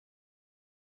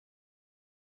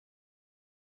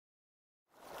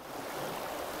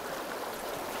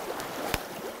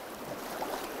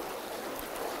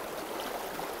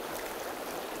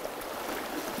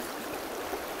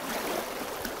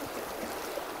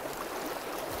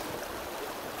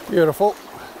Beautiful.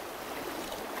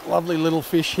 Lovely little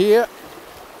fish here.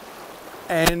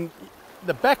 And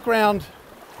the background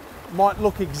might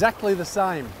look exactly the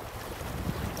same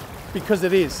because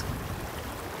it is.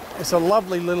 It's a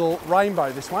lovely little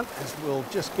rainbow, this one, as we'll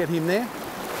just get him there.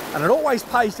 And it always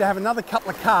pays to have another couple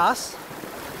of casts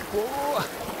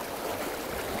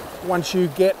once you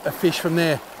get a fish from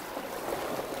there.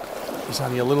 There's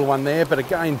only a little one there, but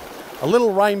again, a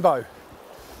little rainbow.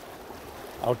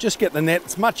 I'll just get the net.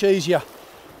 It's much easier,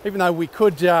 even though we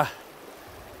could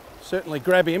certainly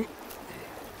grab him.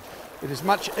 It is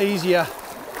much easier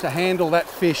to handle that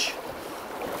fish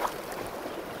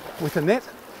with a net,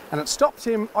 and it stops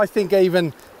him, I think,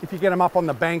 even if you get him up on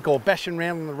the bank or bashing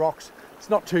around on the rocks. It's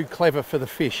not too clever for the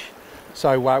fish.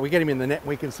 So we get him in the net and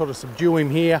we can sort of subdue him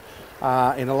here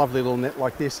in a lovely little net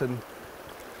like this, and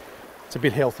it's a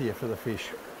bit healthier for the fish.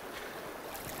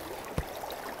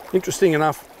 Interesting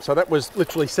enough, so that was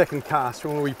literally second cast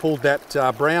when we pulled that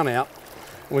brown out,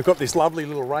 and we've got this lovely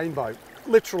little rainbow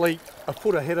literally a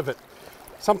foot ahead of it.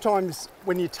 Sometimes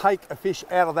when you take a fish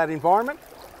out of that environment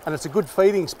and it's a good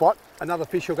feeding spot, another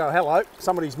fish will go, hello,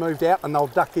 somebody's moved out, and they'll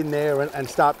duck in there and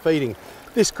start feeding.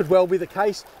 This could well be the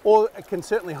case, or it can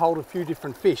certainly hold a few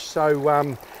different fish.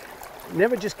 So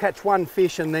never just catch one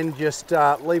fish and then just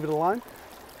leave it alone.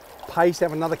 Pays to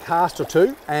have another cast or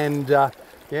two, and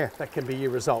yeah, that can be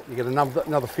your result. You get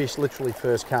another fish literally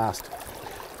first cast.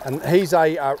 And he's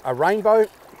a rainbow.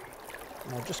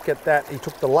 I'll just get that. He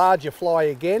took the larger fly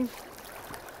again.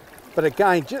 But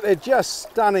again, they're just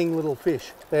stunning little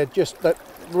fish. They're just that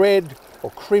red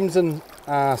or crimson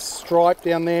stripe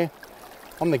down there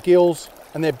on the gills.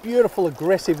 And they're beautiful,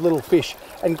 aggressive little fish,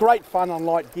 and great fun on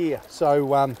light gear.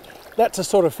 So that's the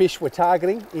sort of fish we're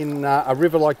targeting in a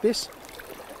river like this.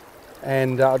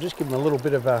 And I'll just give them a little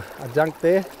bit of a dunk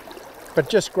there, but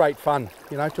just great fun,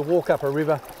 you know, to walk up a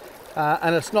river,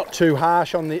 and it's not too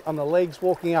harsh on the legs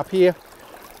walking up here,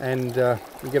 and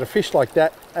you get a fish like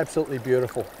that, absolutely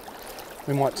beautiful.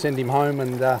 We might send him home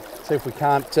and see if we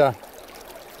can't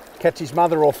catch his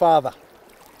mother or father.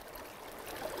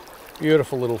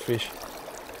 Beautiful little fish.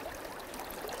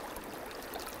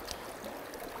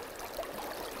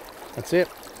 That's it.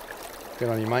 Good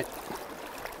on you, mate.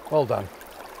 Well done.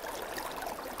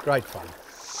 Great fun.